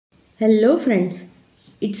Hello friends,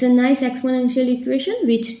 it's a nice exponential equation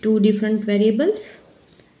with two different variables.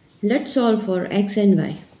 Let's solve for x and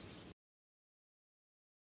y.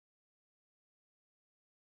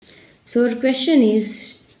 So our question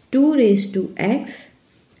is 2 raised to x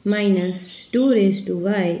minus 2 raised to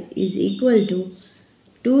y is equal to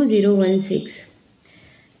 2016.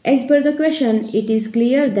 As per the question, it is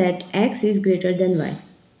clear that x is greater than y.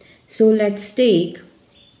 So let's take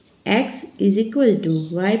x is equal to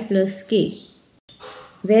y plus k,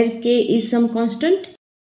 where k is some constant,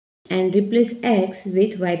 and replace x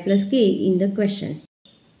with y plus k in the question.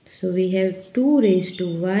 So we have 2 raised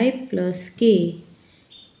to y plus k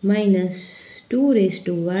minus 2 raised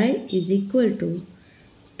to y is equal to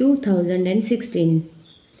 2016.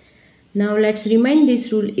 Now let's remind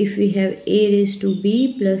this rule. If we have a raised to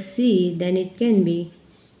b plus c, then it can be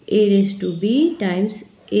a raised to b times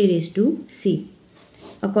a raised to c.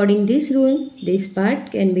 According to this rule, this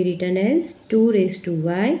part can be written as 2 raised to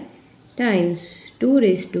y times 2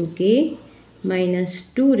 raised to k minus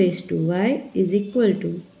 2 raised to y is equal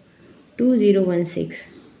to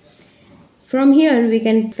 2016. From here we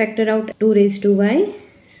can factor out 2 raised to y.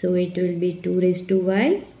 So it will be 2 raised to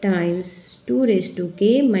y times 2 raised to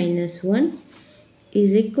k minus 1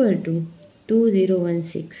 is equal to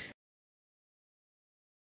 2016.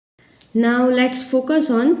 Now let's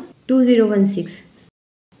focus on 2016.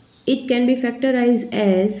 It can be factorized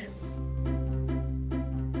as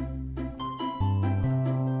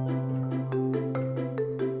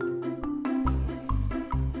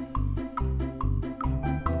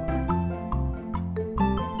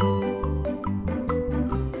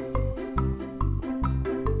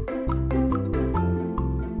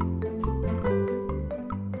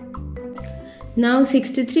now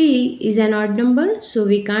 63 is an odd number, so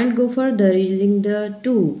we can't go further using the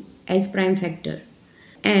 2 as prime factor.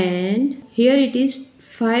 And here it is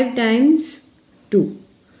 5 times 2.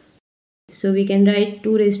 So we can write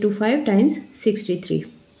 2 raised to 5 times 63.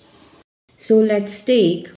 So let's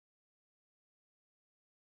take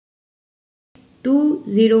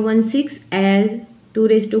 2016 as 2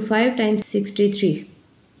 raised to 5 times 63.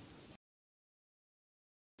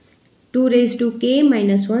 2 raised to k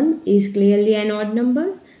minus 1 is clearly an odd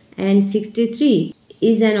number and 63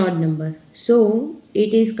 is an odd number. So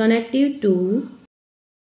it is connected to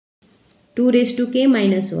 2 raised to k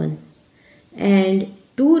minus 1, and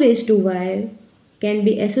 2 raised to y can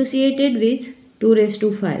be associated with 2 raised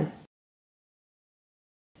to 5.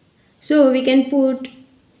 So we can put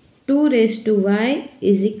 2 raised to y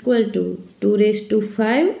is equal to 2 raised to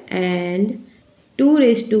 5 and 2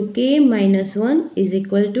 raised to k minus 1 is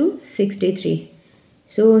equal to 63.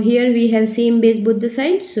 So here we have same base both the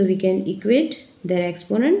sides, so we can equate their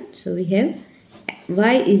exponent. So we have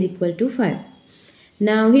y is equal to 5.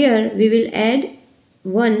 Now here we will add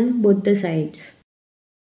 1 both the sides.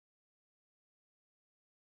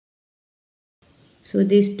 So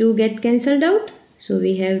these two get cancelled out. So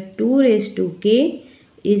we have 2 raised to k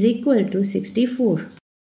is equal to 64.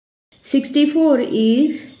 64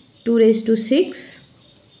 is 2 raised to 6.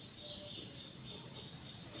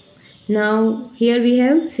 Now here we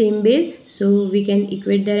have same base, so we can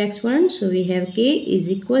equate their exponent. So we have k is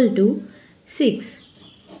equal to 6.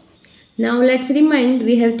 Now let's remind,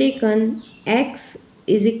 we have taken x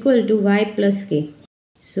is equal to y plus k.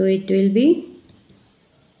 So it will be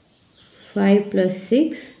 5 plus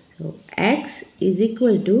 6. So x is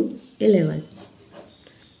equal to 11.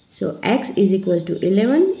 So x is equal to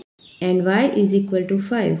 11 and y is equal to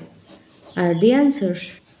 5 are the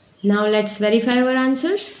answers. Now let's verify our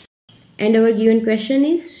answers. And our given question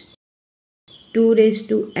is 2 raised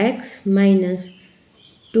to x minus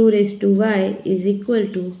 2 raised to y is equal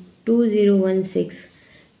to 2016.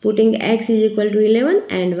 Putting x is equal to 11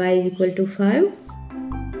 and y is equal to 5.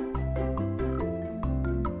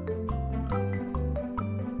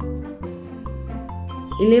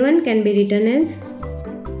 Eleven can be written as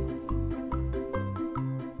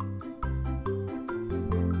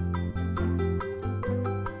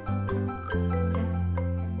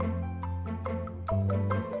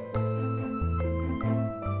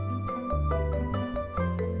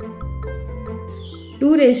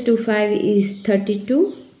 2 raised to 5 is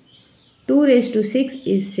 32. 2 raised to 6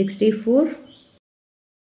 is 64.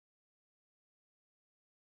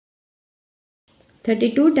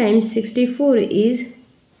 32 times 64 is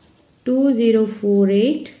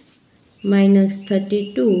 2048 minus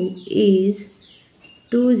 32 is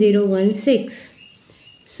 2016.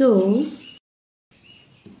 So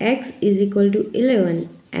x is equal to 11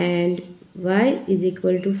 and y is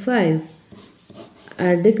equal to 5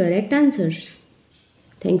 are the correct answers.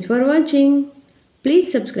 Thanks for watching.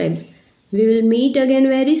 Please subscribe. We will meet again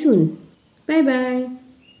very soon. Bye bye.